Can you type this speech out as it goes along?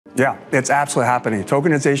Yeah, it's absolutely happening.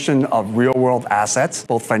 Tokenization of real-world assets,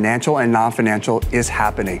 both financial and non-financial, is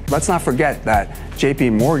happening. Let's not forget that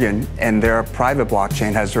JP Morgan and their private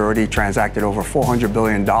blockchain has already transacted over $400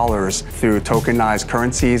 billion through tokenized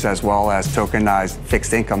currencies as well as tokenized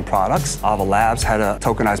fixed income products. Avalanche had a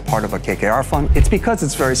tokenized part of a KKR fund. It's because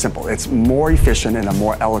it's very simple. It's more efficient and a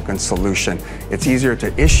more elegant solution. It's easier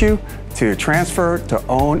to issue, to transfer, to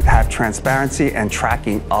own, have transparency and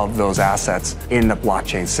tracking of those assets in the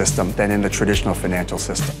blockchain system than in the traditional financial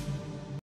system.